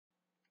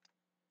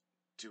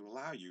To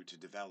allow you to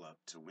develop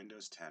to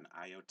Windows 10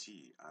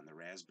 IoT on the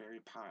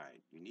Raspberry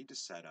Pi, you need to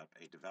set up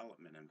a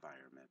development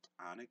environment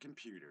on a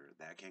computer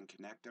that can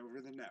connect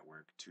over the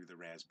network to the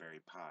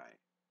Raspberry Pi.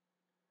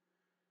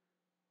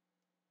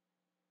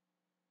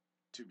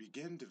 To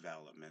begin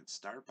development,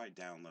 start by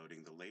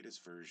downloading the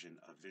latest version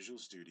of Visual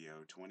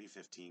Studio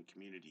 2015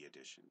 Community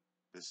Edition.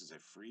 This is a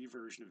free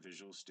version of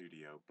Visual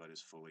Studio but is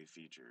fully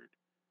featured.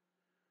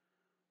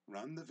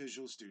 Run the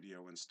Visual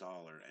Studio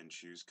installer and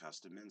choose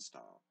Custom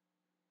Install.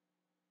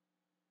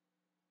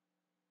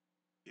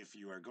 If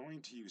you are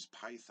going to use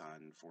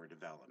Python for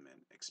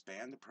development,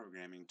 expand the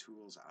Programming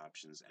Tools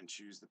options and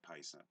choose the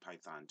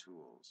Python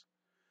tools.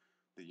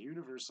 The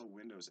Universal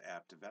Windows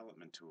App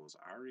Development tools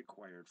are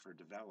required for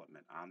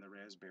development on the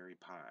Raspberry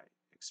Pi.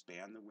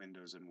 Expand the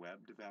Windows and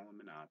Web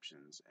Development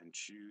options and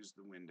choose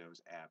the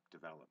Windows App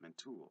Development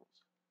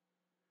tools.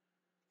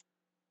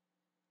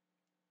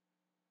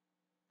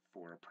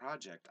 For a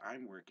project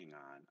I'm working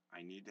on,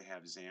 I need to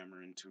have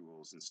Xamarin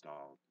Tools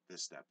installed.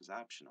 This step is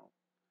optional.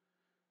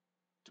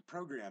 To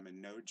program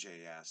in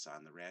node.js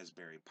on the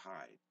Raspberry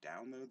Pi,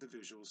 download the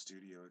Visual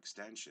Studio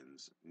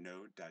extensions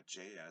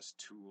node.js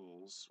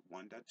tools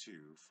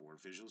 1.2 for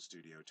Visual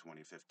Studio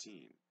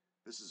 2015.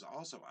 This is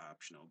also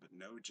optional, but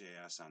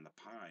node.js on the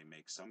Pi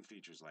makes some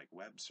features like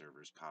web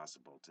servers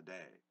possible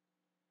today.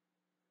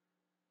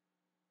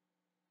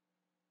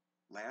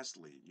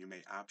 Lastly, you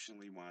may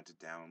optionally want to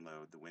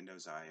download the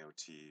Windows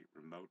IoT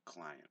remote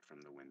client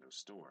from the Windows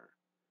Store.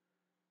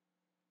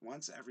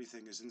 Once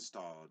everything is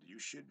installed, you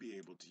should be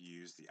able to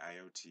use the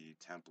IoT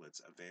templates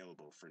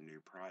available for new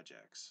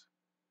projects.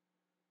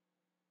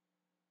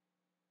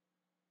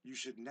 You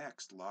should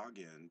next log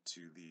in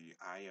to the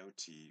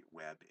IoT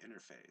web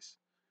interface.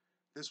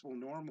 This will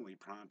normally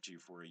prompt you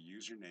for a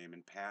username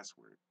and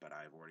password, but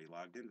I've already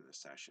logged into the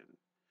session.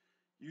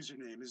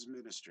 Username is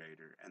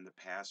administrator and the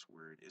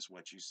password is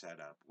what you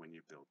set up when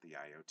you built the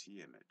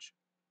IoT image.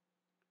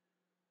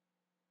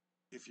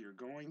 If you're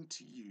going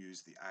to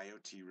use the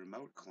IoT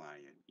remote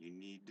client, you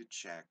need to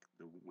check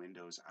the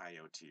Windows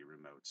IoT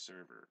remote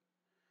server.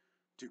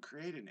 To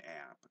create an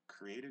app,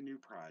 create a new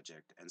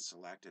project and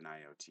select an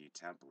IoT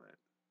template.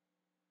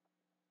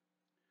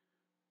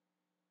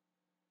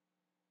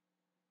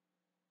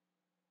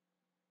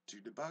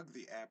 To debug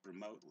the app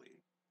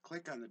remotely,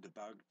 click on the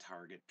Debug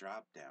Target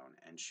drop-down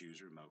and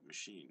choose Remote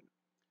Machine.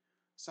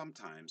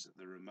 Sometimes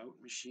the Remote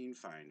Machine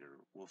Finder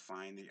will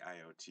find the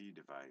IoT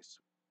device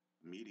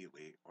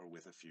immediately or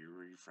with a few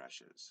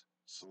refreshes.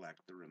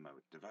 Select the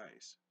remote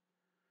device.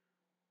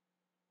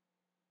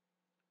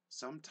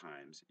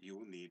 Sometimes you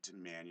will need to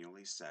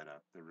manually set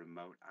up the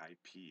remote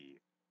IP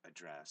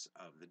address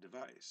of the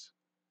device.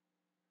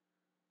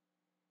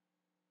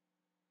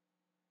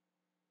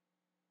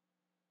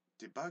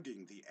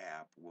 Debugging the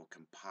app will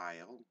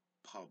compile,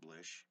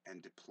 publish,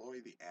 and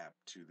deploy the app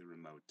to the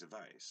remote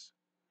device.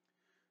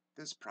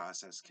 This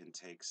process can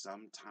take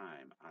some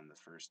time on the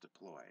first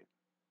deploy.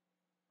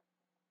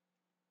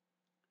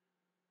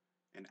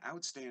 An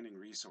outstanding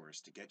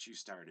resource to get you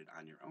started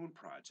on your own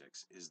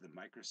projects is the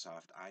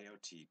Microsoft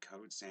IoT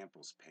Code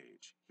Samples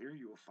page. Here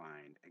you will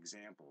find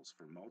examples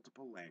for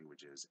multiple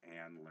languages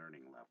and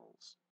learning levels.